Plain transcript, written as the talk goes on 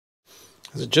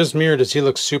Is it just me or does he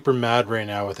look super mad right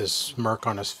now with his smirk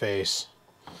on his face?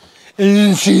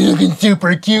 Isn't she looking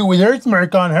super cute with her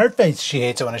smirk on her face? She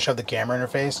hates it when I shove the camera in her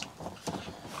face.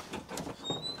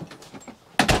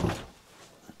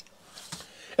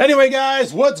 Anyway,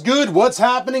 guys, what's good? What's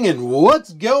happening? And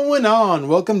what's going on?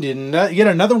 Welcome to yet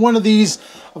another one of these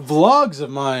vlogs of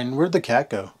mine. Where'd the cat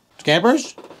go?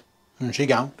 Scampers? She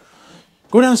gone.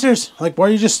 Go downstairs. Like, why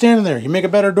are you just standing there? You make a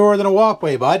better door than a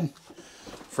walkway, bud.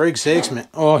 Frig sakes, man.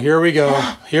 Oh, here we go.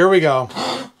 Here we go.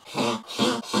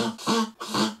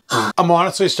 I'm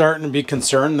honestly starting to be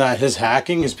concerned that his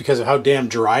hacking is because of how damn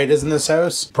dry it is in this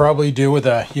house. Probably due with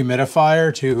a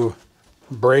humidifier to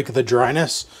break the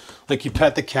dryness. Like you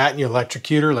pet the cat and you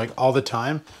electrocute her like all the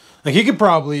time. Like he could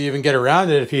probably even get around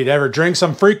it if he'd ever drink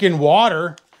some freaking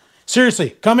water.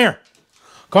 Seriously, come here.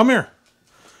 Come here.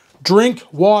 Drink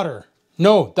water.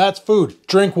 No, that's food.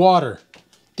 Drink water.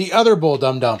 The other bowl,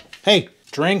 dum-dum. Hey,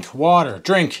 drink water.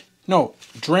 Drink. No,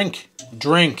 drink.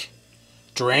 Drink.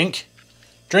 Drink.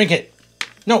 Drink it.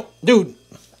 No, dude.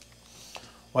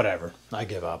 Whatever. I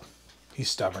give up. He's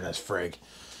stubborn as frig.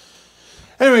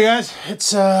 Anyway, guys,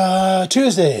 it's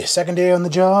Tuesday, second day on the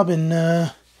job, and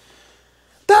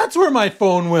that's where my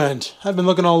phone went. I've been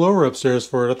looking all over upstairs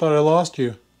for it. I thought I lost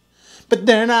you. But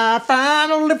then I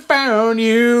finally found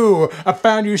you. I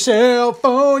found your cell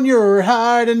phone. You're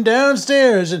hiding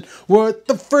downstairs. And what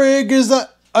the frig is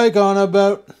that icon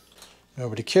about?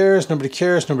 Nobody cares, nobody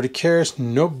cares, nobody cares,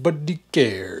 nobody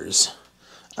cares.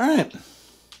 All right.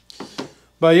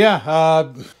 But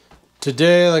yeah,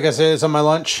 today, like I said, it's on my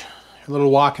lunch. A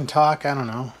little walk and talk. I don't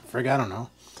know. Frig, I don't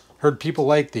know. Heard people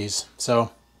like these.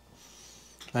 So,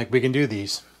 like, we can do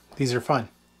these. These are fun.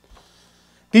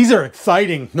 These are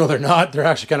exciting. No, they're not. They're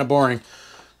actually kind of boring.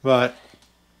 But,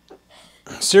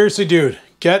 seriously, dude,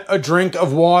 get a drink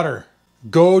of water.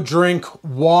 Go drink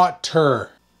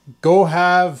water. Go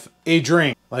have a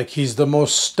drink. Like, he's the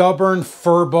most stubborn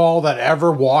furball that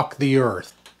ever walked the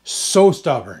earth. So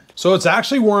stubborn. So it's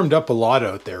actually warmed up a lot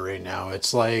out there right now.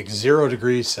 It's like 0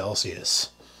 degrees Celsius.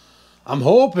 I'm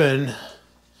hoping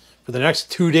for the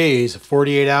next 2 days,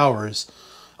 48 hours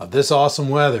of this awesome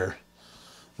weather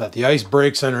that the ice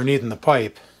breaks underneath in the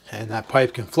pipe and that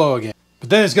pipe can flow again.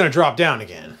 But then it's going to drop down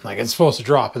again. Like it's supposed to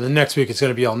drop. And then next week it's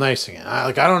going to be all nice again.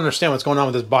 I don't understand what's going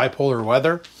on with this bipolar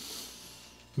weather.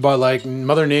 But like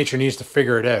Mother Nature needs to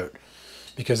figure it out.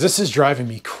 Because this is driving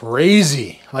me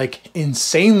crazy, like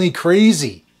insanely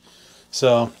crazy.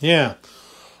 So, yeah.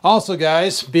 Also,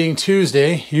 guys, being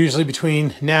Tuesday, usually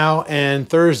between now and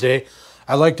Thursday,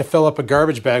 I like to fill up a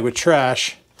garbage bag with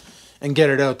trash and get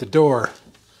it out the door.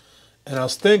 And I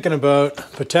was thinking about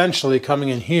potentially coming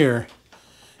in here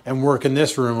and working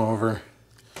this room over.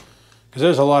 Because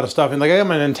there's a lot of stuff. And like I got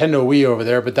my Nintendo Wii over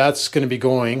there, but that's going to be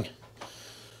going.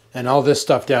 And all this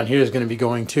stuff down here is going to be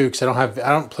going too, because I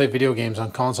don't play video games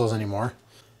on consoles anymore.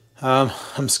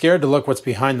 I'm scared to look what's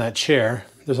behind that chair.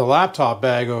 There's a laptop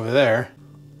bag over there.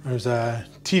 There's a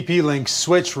TP-Link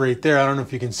switch right there. I don't know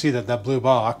if you can see that blue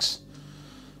box.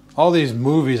 All these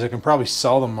movies, I can probably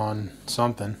sell them on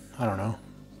something. I don't know.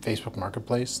 Facebook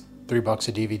Marketplace. $3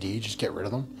 a DVD, just get rid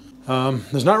of them.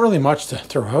 There's not really much to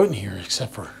throw out in here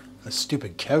except for a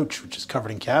stupid couch, which is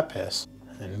covered in cat piss.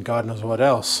 And God knows what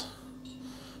else.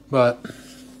 But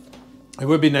it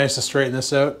would be nice to straighten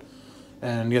this out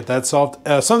and get that solved.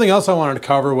 Something else I wanted to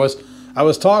cover was I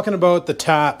was talking about the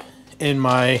tap in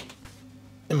my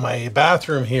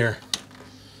bathroom here.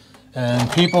 And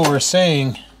people were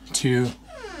saying to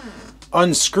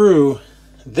unscrew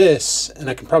this, and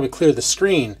I can probably clear the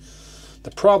screen.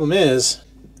 The problem is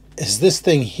this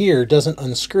thing here doesn't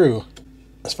unscrew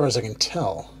as far as I can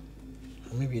tell.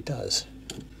 Or maybe it does.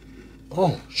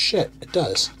 Oh, shit, it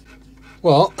does.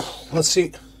 Well, let's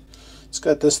see. It's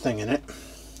got this thing in it.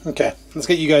 Okay, let's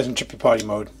get you guys in Chippy Potty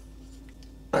mode.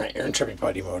 Alright, you're in Chippy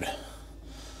Potty mode.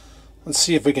 Let's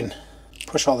see if we can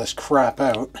push all this crap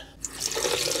out.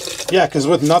 Yeah, because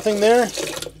with nothing there...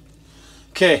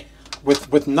 Okay,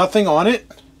 with nothing on it...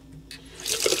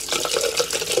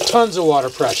 Tons of water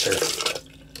pressure.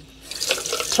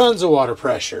 Tons of water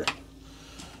pressure.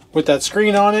 With that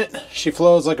screen on it, she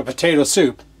flows like a potato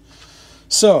soup.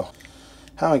 So...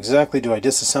 how exactly do I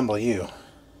disassemble you?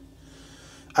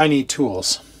 I need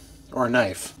tools. Or a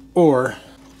knife. Or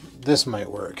this might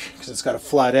work, because it's got a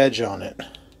flat edge on it.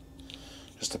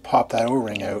 Just to pop that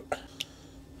O-ring out.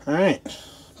 Alright.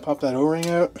 Pop that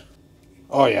O-ring out.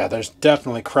 Oh yeah, there's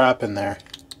definitely crap in there.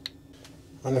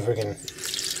 I wonder if we can...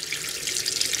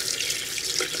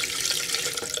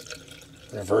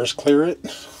 reverse clear it?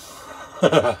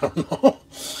 I don't know.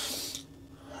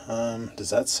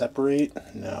 Does that separate?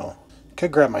 No.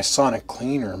 Could grab my sonic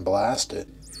cleaner and blast it.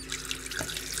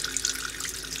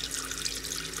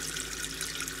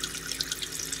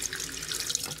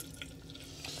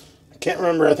 Can't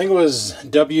remember, I think it was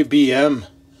WBM.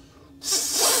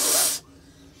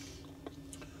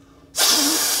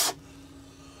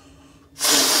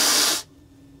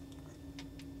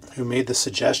 Who made the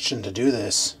suggestion to do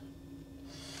this.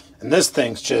 And this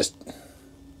thing's just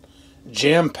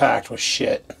jam-packed with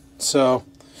shit. So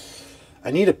I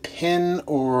need a pin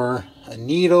or a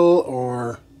needle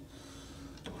or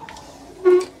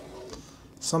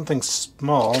something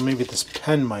small. Maybe this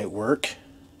pen might work.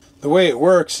 The way it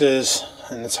works is,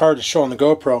 and it's hard to show on the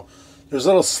GoPro, there's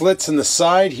little slits in the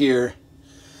side here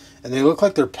and they look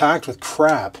like they're packed with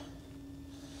crap.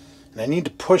 And I need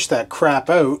to push that crap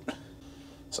out.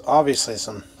 So obviously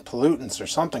some pollutants or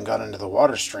something got into the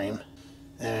water stream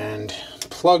and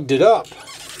plugged it up.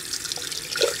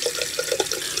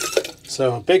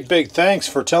 So big thanks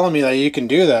for telling me that you can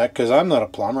do that, because I'm not a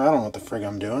plumber. I don't know what the frig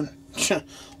I'm doing. A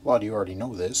lot of you already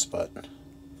know this, but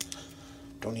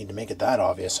don't need to make it that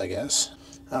obvious, I guess.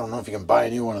 I don't know if you can buy a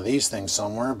new one of these things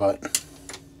somewhere, but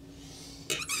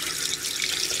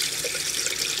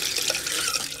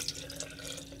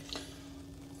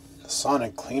the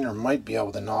sonic cleaner might be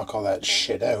able to knock all that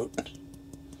shit out.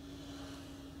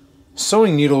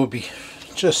 Sewing needle would be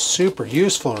just super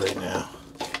useful right now.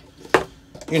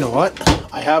 You know what?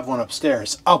 I have one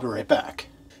upstairs. I'll be right back.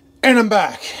 And I'm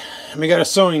back. And we got a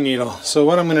sewing needle. So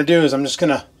what I'm going to do is I'm just going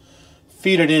to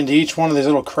feed it into each one of these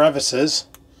little crevices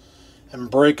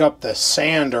and break up the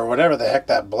sand or whatever the heck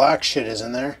that black shit is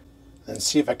in there. And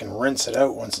see if I can rinse it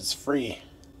out once it's free.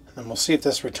 And we'll see if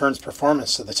this returns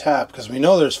performance to the tap, because we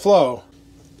know there's flow.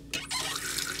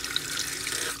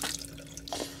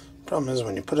 Problem is,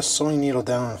 when you put a sewing needle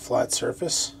down on a flat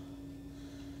surface,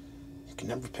 you can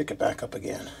never pick it back up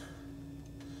again.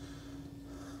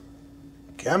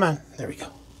 Come on, there we go.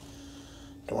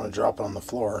 Don't want to drop it on the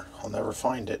floor. I'll never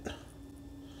find it.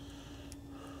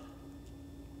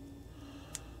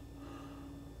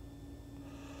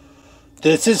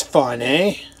 This is fun,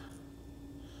 eh?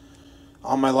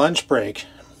 On my lunch break,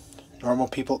 normal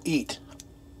people eat.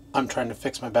 I'm trying to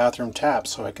fix my bathroom tap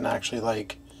so I can actually,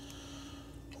 like,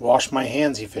 wash my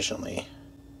hands efficiently.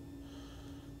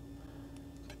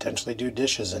 Potentially do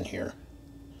dishes in here.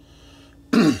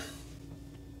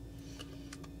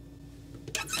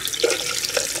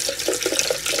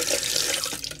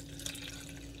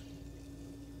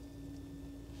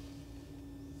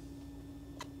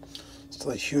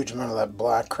 Still a huge amount of that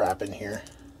black crap in here.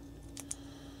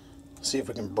 See if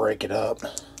we can break it up.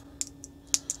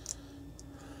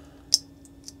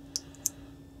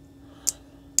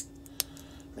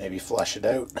 Maybe flush it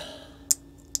out.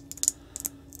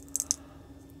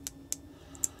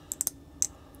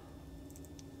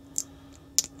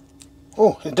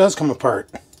 Oh, it does come apart.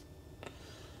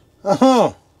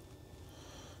 Oh!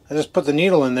 I just put the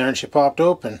needle in there and she popped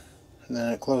open. And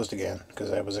then it closed again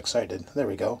because I was excited. There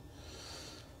we go.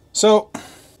 So,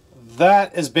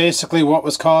 that is basically what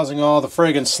was causing all the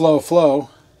friggin' slow flow.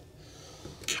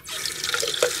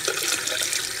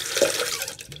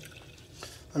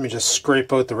 Let me just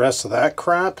scrape out the rest of that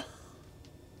crap.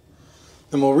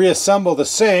 Then we'll reassemble the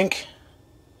sink.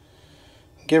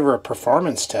 Give her a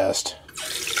performance test.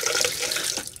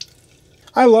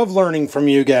 I love learning from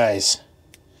you guys.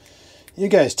 You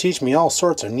guys teach me all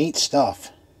sorts of neat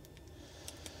stuff.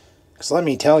 Because let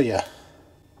me tell you,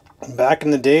 back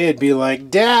in the day it'd be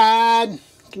like, Dad,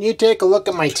 can you take a look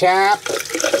at my tap?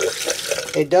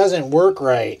 It doesn't work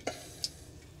right.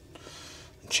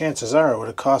 Chances are it would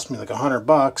have cost me like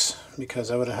 $100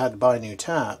 because I would have had to buy a new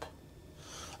tap.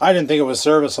 I didn't think it was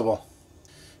serviceable.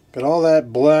 Got all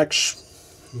that black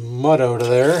mud out of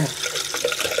there.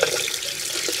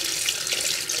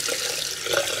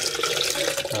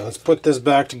 Now let's put this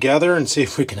back together and see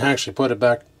if we can actually put it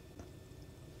back.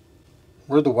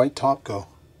 Where'd the white top go?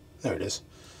 There it is.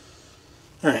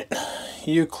 Alright,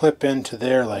 you clip into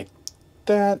there like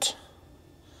that.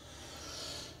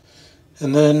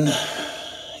 And then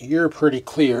you're pretty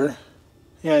clear.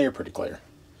 Yeah, you're pretty clear.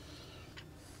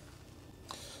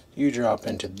 You drop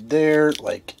into there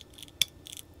like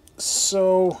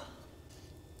so.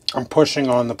 I'm pushing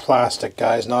on the plastic,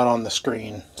 guys, not on the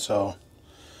screen. So,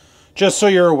 just so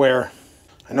you're aware.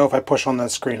 I know if I push on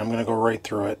that screen, I'm going to go right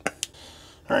through it.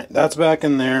 Alright, that's back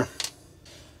in there.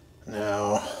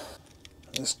 Now,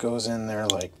 this goes in there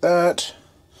like that.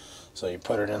 So you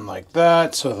put it in like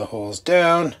that, so the hole's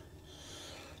down.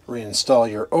 Reinstall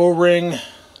your O-ring,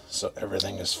 so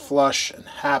everything is flush and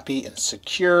happy and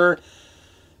secure.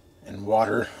 And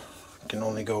water can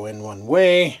only go in one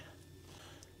way.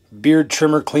 Beard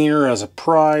trimmer cleaner as a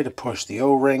pry to push the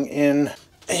O-ring in.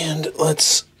 And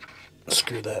let's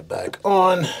screw that back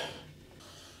on.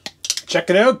 Check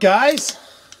it out, guys.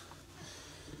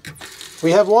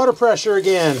 We have water pressure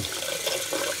again.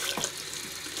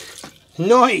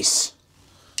 Nice.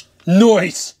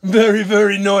 Nice. Very,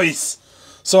 very nice.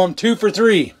 So I'm 2 for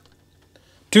 3.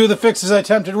 2 of the fixes I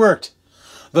attempted worked.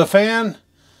 The fan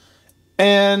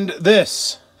and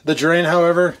this. The drain,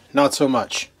 however, not so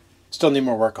much. Still need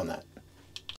more work on that.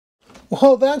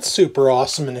 Well, that's super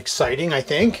awesome and exciting, I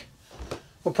think.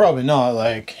 Well, probably not.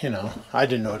 Like, you know, I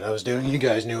didn't know what I was doing. You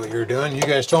guys knew what you were doing. You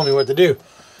guys told me what to do.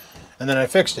 And then I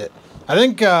fixed it. I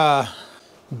think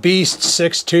Beast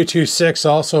 6226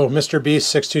 also, Mr. Beast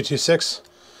 6226.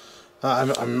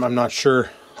 I'm not sure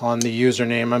on the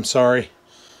username. I'm sorry.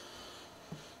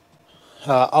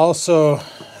 Also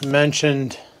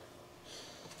mentioned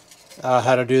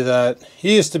how to do that.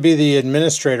 He used to be the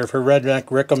administrator for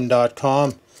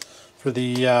redneckrickham.com for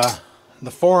the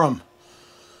forum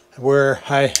where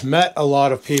I met a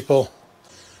lot of people.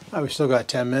 Oh, we still got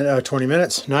 20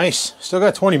 minutes. Nice. Still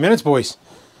got 20 minutes, boys.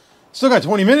 Still got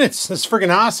 20 minutes. That's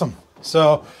freaking awesome.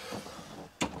 So,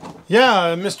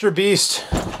 yeah, Mr. Beast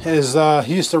is,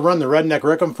 he used to run the Redneck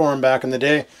Rickham forum back in the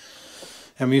day.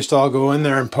 And we used to all go in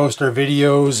there and post our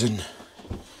videos and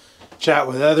chat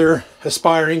with other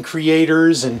aspiring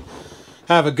creators and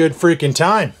have a good freaking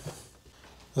time.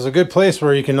 It's a good place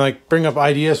where you can like bring up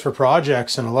ideas for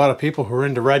projects, and a lot of people who are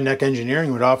into redneck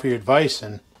engineering would offer you advice,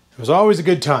 and it was always a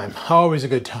good time. Always a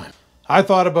good time. I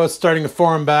thought about starting a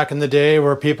forum back in the day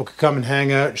where people could come and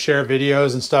hang out, share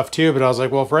videos and stuff too, but I was like,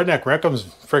 well, if Redneck Rickham's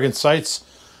friggin' sites,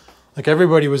 like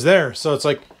everybody was there, so it's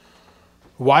like,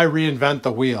 why reinvent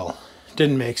the wheel?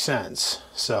 Didn't make sense.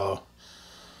 So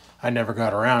I never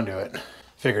got around to it.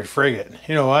 Figured, frig it.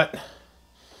 You know what?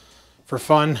 For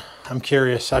fun, I'm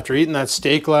curious. After eating that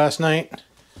steak last night,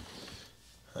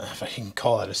 if I can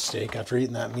call it a steak, after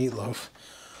eating that meatloaf,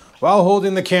 while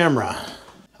holding the camera,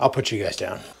 I'll put you guys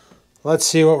down. Let's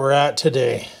see what we're at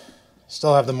today.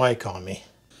 Still have the mic on me.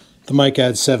 The mic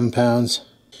adds 7 pounds.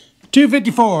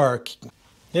 254.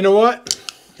 You know what?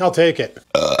 I'll take it.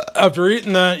 After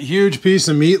eating that huge piece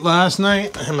of meat last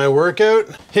night and my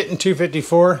workout, hitting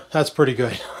 254, that's pretty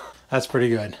good. That's pretty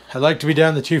good. I'd like to be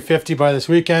down to 250 by this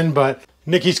weekend, but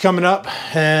Nikki's coming up,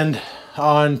 and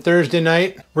on Thursday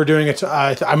night, we're doing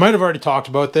I might have already talked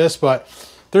about this, but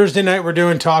Thursday night we're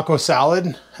doing taco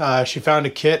salad. She found a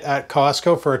kit at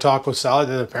Costco for a taco salad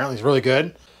that apparently is really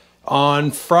good. On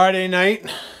Friday night,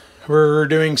 we're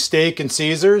doing steak and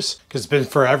Caesars, because it's been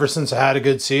forever since I had a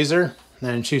good Caesar.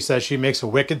 And she says she makes a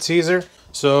wicked Caesar.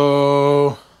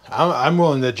 So I'm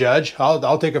willing to judge.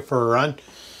 I'll take it for a run.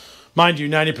 Mind you,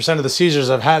 90% of the Caesars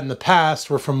I've had in the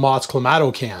past were from Mott's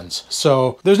Clamato cans.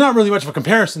 So there's not really much of a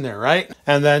comparison there, right?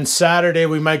 And then Saturday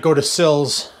we might go to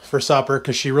Sills for supper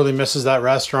because she really misses that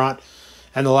restaurant.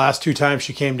 And the last 2 times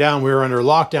she came down, we were under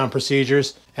lockdown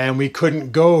procedures and we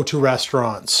couldn't go to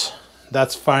restaurants.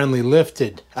 That's finally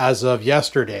lifted as of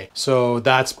yesterday. So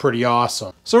that's pretty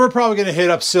awesome. So we're probably gonna hit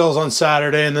up Sills on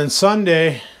Saturday, and then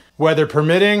Sunday, weather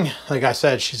permitting, like I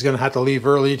said, she's gonna have to leave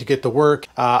early to get to work.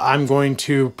 I'm going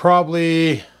to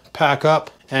probably pack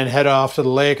up and head off to the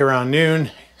lake around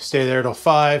noon, stay there till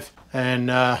 5,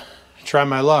 and try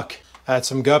my luck at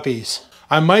some guppies.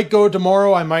 I might go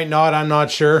tomorrow, I might not, I'm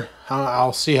not sure.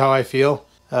 I'll see how I feel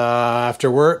after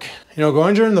work. You know,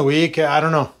 going during the week, I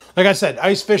don't know. Like I said,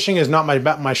 ice fishing is not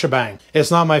my shebang. It's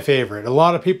not my favorite. A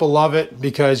lot of people love it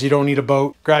because you don't need a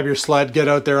boat. Grab your sled, get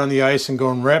out there on the ice and go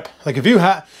and rip. Like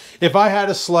if I had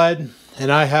a sled and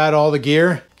I had all the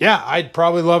gear, yeah, I'd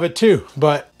probably love it too.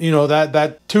 But you know,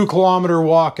 that 2 kilometer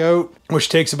walk out, which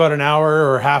takes about an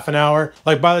hour or half an hour.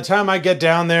 Like by the time I get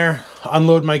down there,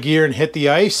 unload my gear and hit the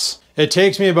ice, it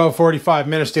takes me about 45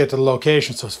 minutes to get to the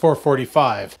location. So it's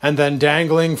 4:45, and then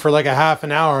dangling for like a half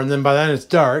an hour. And then by then it's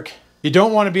dark. You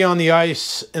don't want to be on the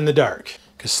ice in the dark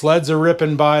because sleds are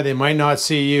ripping by. They might not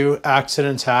see you.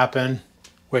 Accidents happen.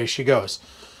 Away she goes.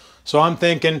 So I'm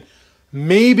thinking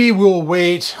maybe we'll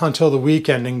wait until the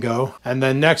weekend and go. And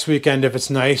then next weekend, if it's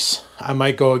nice, I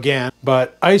might go again.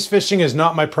 But ice fishing is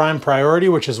not my prime priority,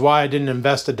 which is why I didn't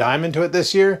invest a dime into it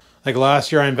this year. Like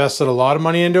last year, I invested a lot of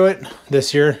money into it.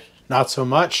 This year, not so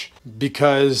much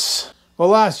because... well,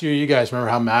 last year, you guys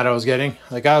remember how mad I was getting?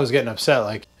 Like, I was getting upset.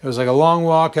 Like, it was like a long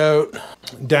walk out,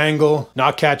 dangle,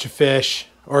 not catch a fish,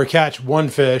 or catch 1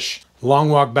 fish, long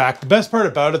walk back. The best part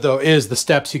about it, though, is the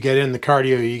steps you get in, the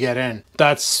cardio you get in.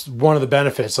 That's one of the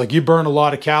benefits. Like, you burn a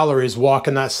lot of calories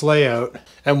walking that sleigh out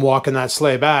and walking that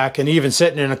sleigh back. And even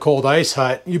sitting in a cold ice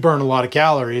hut, you burn a lot of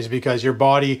calories because your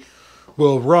body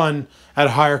will run at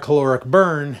a higher caloric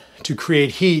burn to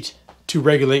create heat to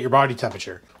regulate your body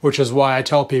temperature. Which is why I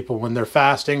tell people when they're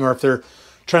fasting or if they're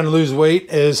trying to lose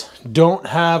weight is don't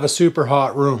have a super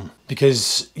hot room,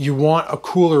 because you want a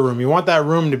cooler room. You want that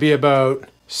room to be about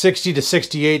 60 to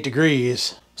 68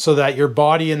 degrees so that your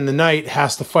body in the night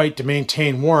has to fight to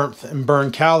maintain warmth and burn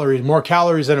calories, more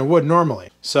calories than it would normally.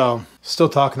 So still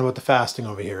talking about the fasting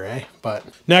over here, eh? But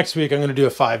next week I'm going to do a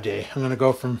 5-day. I'm going to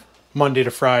go from Monday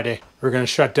to Friday. We're going to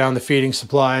shut down the feeding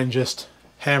supply and just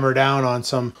hammer down on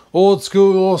some old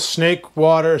school snake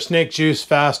water, snake juice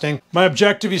fasting. My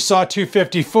objective, you saw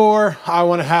 254. I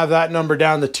want to have that number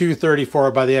down to 234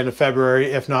 by the end of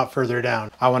February, if not further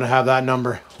down. I want to have that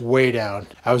number way down.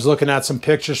 I was looking at some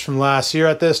pictures from last year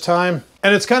at this time,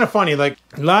 and it's kind of funny. Like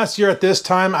last year at this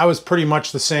time, I was pretty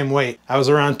much the same weight. I was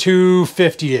around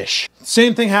 250-ish.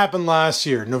 Same thing happened last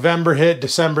year. November hit,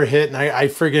 December hit, and I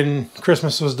friggin'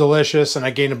 Christmas was delicious and I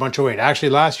gained a bunch of weight. Actually,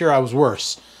 last year I was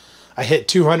worse. I hit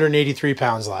 283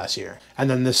 pounds last year. And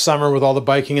then this summer with all the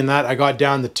biking and that, I got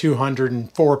down to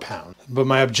 204 pounds. But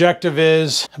my objective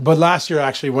is, but last year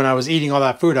actually when I was eating all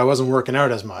that food, I wasn't working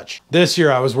out as much. This year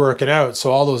I was working out,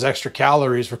 so all those extra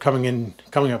calories were coming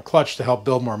up clutch to help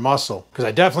build more muscle. Because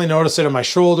I definitely noticed it in my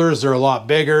shoulders, they're a lot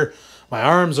bigger. My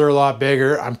arms are a lot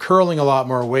bigger. I'm curling a lot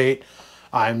more weight.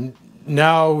 I'm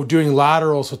now doing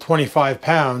laterals with 25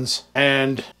 pounds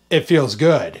and it feels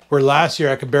good. Where last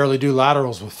year I could barely do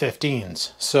laterals with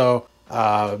 15s. So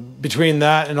between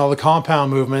that and all the compound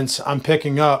movements, I'm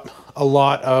picking up a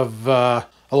lot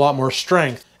more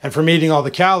strength. And from eating all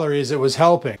the calories, it was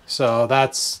helping. So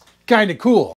that's kind of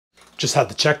cool. Just had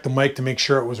to check the mic to make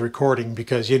sure it was recording,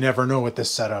 because you never know with this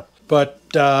setup. But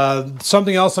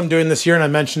something else I'm doing this year, and I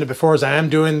mentioned it before, is I am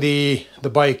doing the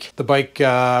bike. The bike,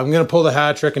 I'm going to pull the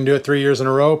hat trick and do it 3 years in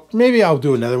a row. Maybe I'll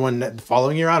do another one the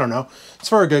following year. I don't know. It's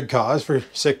for a good cause, for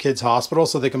Sick Kids Hospital,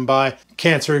 so they can buy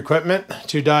cancer equipment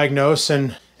to diagnose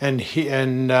and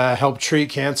help treat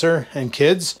cancer in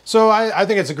kids. So I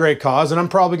think it's a great cause, and I'm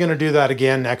probably going to do that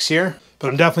again next year. But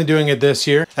I'm definitely doing it this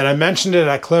year. And I mentioned it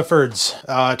at Clifford's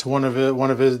to one of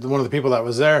the people that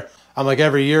was there. I'm like,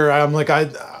 every year,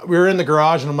 we were in the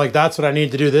garage and I'm like, that's what I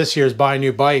need to do this year, is buy a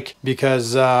new bike,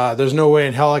 because there's no way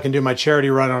in hell I can do my charity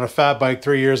run on a fat bike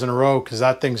 3 years in a row, because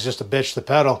that thing's just a bitch to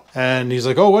pedal. And he's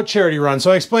like, oh, what charity run?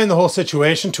 So I explained the whole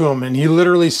situation to him, and he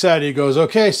literally said, he goes,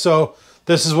 okay, so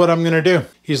this is what I'm going to do.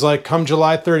 He's like, come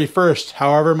July 31st,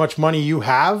 however much money you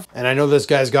have, and I know this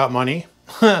guy's got money.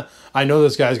 I know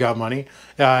this guy's got money.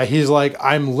 He's like,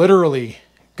 I'm literally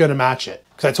going to match it.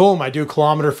 Because I told him I do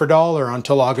kilometer for dollar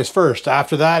until August 1st.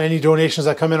 After that, any donations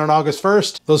that come in on August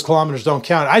 1st, those kilometers don't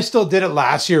count. I still did it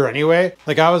last year anyway.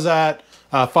 Like I was at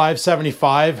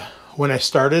 575 when I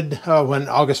started, when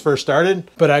August 1st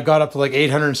started, but I got up to like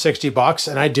 860 bucks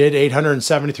and I did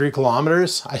 873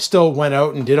 kilometers. I still went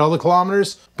out and did all the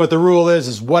kilometers, but the rule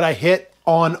is what I hit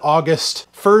on August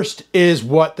 1st is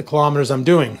what the kilometers I'm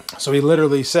doing. So he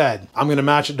literally said, I'm going to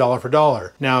match it dollar for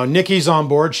dollar. Now, Nikki's on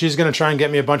board. She's going to try and get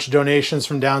me a bunch of donations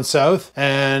from down south.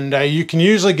 And you can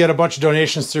usually get a bunch of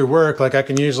donations through work. Like I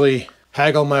can usually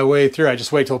haggle my way through. I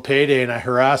just wait till payday and I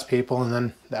harass people, and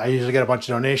then I usually get a bunch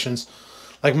of donations.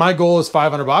 Like my goal is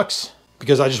 500 bucks.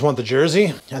 Because I just want the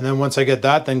jersey, and then once I get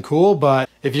that, then cool. But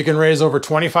if you can raise over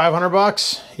 2,500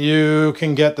 bucks, you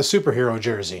can get the superhero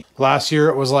jersey. Last year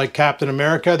it was like Captain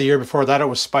America. The year before that it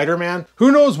was Spider-Man.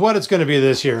 Who knows what it's going to be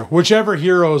this year? Whichever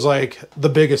hero is like the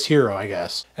biggest hero, I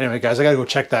guess. Anyway, guys, I got to go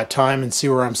check that time and see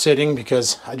where I'm sitting,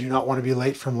 because I do not want to be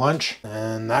late from lunch.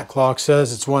 And that clock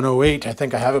says it's 1:08. I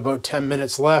think I have about 10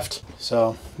 minutes left.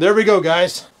 So there we go,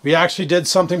 guys. We actually did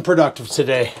something productive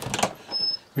today.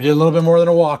 We did a little bit more than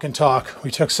a walk and talk. We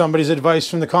took somebody's advice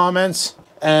from the comments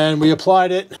and we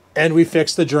applied it, and we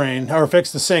fixed the drain, or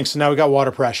fixed the sink. So now we got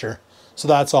water pressure. So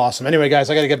that's awesome. Anyway, guys,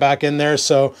 I got to get back in there.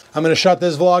 So I'm going to shut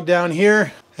this vlog down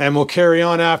here, and we'll carry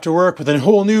on after work with a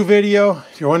whole new video.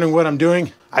 If you're wondering what I'm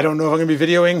doing, I don't know if I'm going to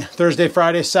be videoing Thursday,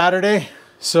 Friday, Saturday.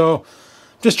 So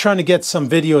just trying to get some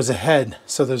videos ahead,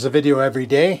 so there's a video every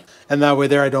day, and that way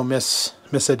there I don't miss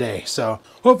a day. So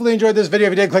hopefully you enjoyed this video.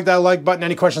 If you did, click that like button.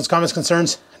 Any questions, comments,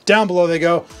 concerns, down below they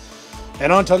go.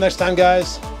 And until next time,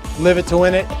 guys, live it to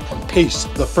win it, and peace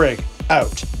the frig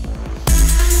out.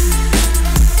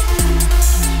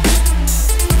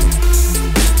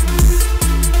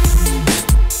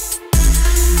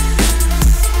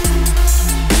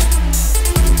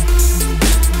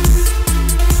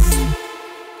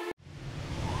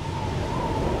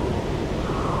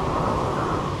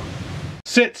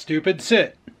 Sit, stupid,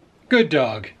 sit. Good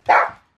dog.